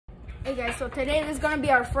Hey guys, so today this is gonna be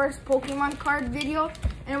our first Pokemon card video,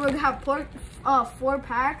 and we're gonna have 4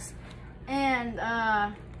 packs, and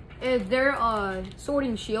they're Sword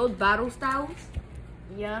and Shield battle styles.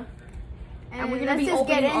 yeah. And we're gonna let's be just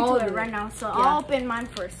get opening all into of it it. right now. So Yeah. I'll open mine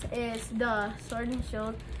first. It's the Sword and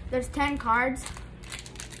Shield. There's 10 cards.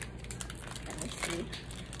 Let me see.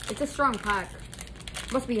 It's a strong pack.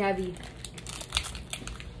 Must be heavy.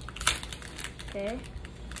 Okay.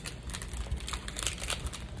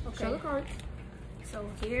 Show the Okay. cards. So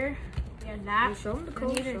here we have that. You show them the I code.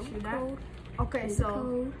 need to Show show them the that. code. Okay, Here's so the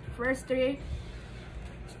code. first 3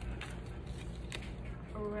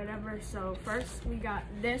 or whatever. So first we got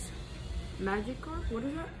this, Magic card. What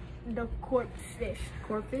is that? the corpse fish,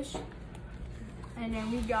 Corphish. and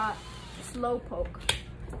then we got Slowpoke,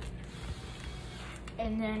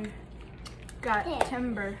 and then got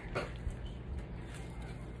Timber.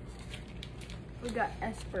 We got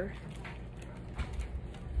Esper.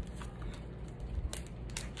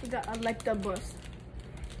 We got Electabuzz.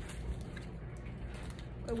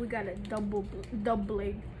 We got a double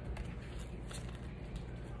blade.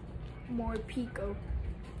 More Pico.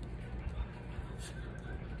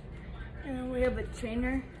 And then we have a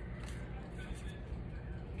trainer.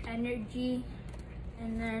 Energy.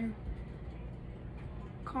 And then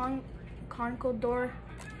Conkeldurr.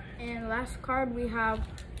 And last card we have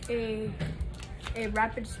a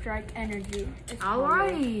Rapid Strike Energy. It's hollow.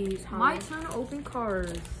 Alright. It's My hollow. turn to open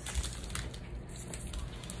cards.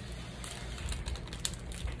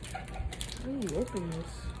 How do you open this?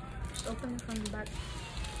 Just open it from the back.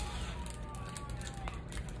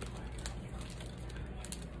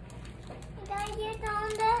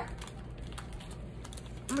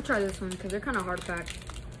 I'm gonna try this one because they're kind of hard to pack.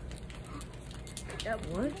 Yep.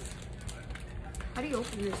 What? How do you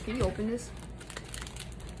open this? Can you open this?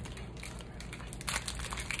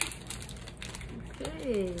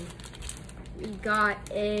 Okay. We got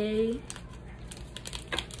a.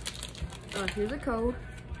 Here's a code.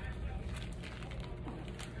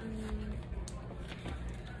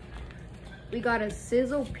 We got a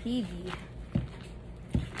Sizzlepedia.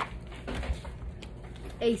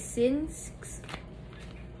 A Sinx.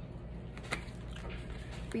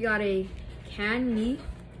 We got a Canme.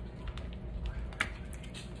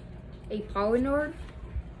 A Polynord.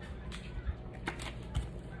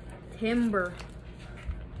 Timber.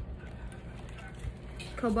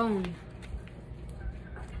 Cabone.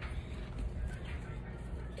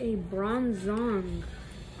 A Bronzong.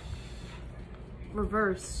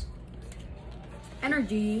 Reverse.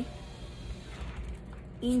 Energy.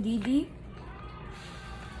 Indeedee.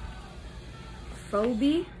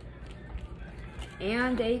 Phobie.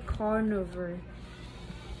 And a Carnivore.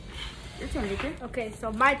 Your turn, Victor. Okay,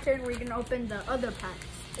 so my turn. We're gonna open the other packs.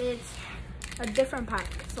 It's a different pack.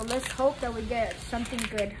 So let's hope that we get something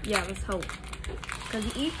good. Yeah, let's hope. Because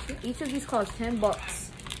each of these costs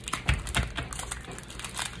 $10.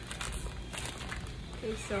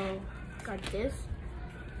 Okay, so got this.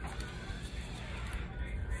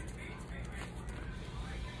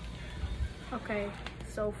 Okay,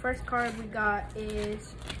 so first card we got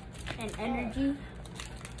is an Energy,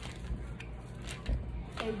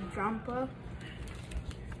 a Jumpa,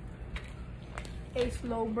 a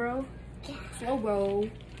Slowbro,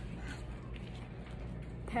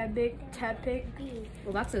 Tepic,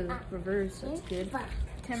 Well, that's a reverse. That's good.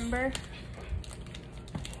 Timber,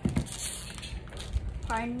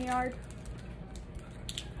 Pineyard,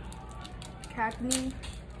 Cacnea,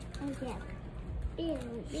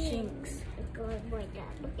 Shinx,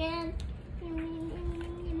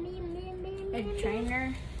 a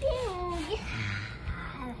Trainer,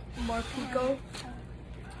 more Pico.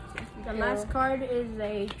 The last card is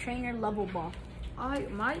a Trainer Level Ball.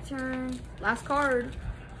 Alright, my turn. Last card.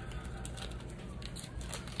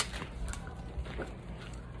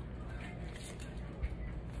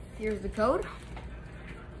 Here's the code.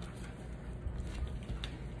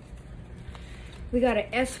 We got an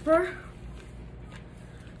Esper,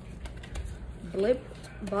 Blip,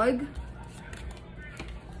 Bug,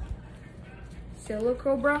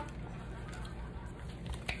 Silicobra,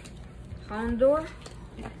 Houndour,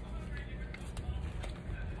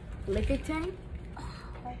 Lickitung,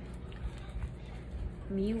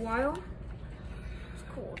 Mewile,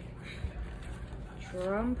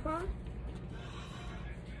 Trumpa,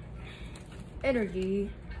 Energy,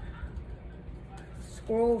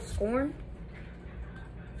 Squirrel of Scorn,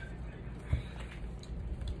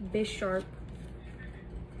 Bisharp,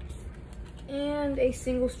 and a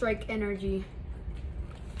single strike Energy.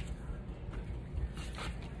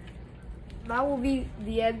 That will be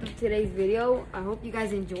the end of today's video. I hope you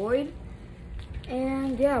guys enjoyed.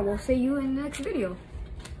 And yeah, we'll see you in the next video.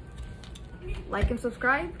 like and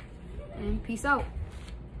subscribe, and peace out.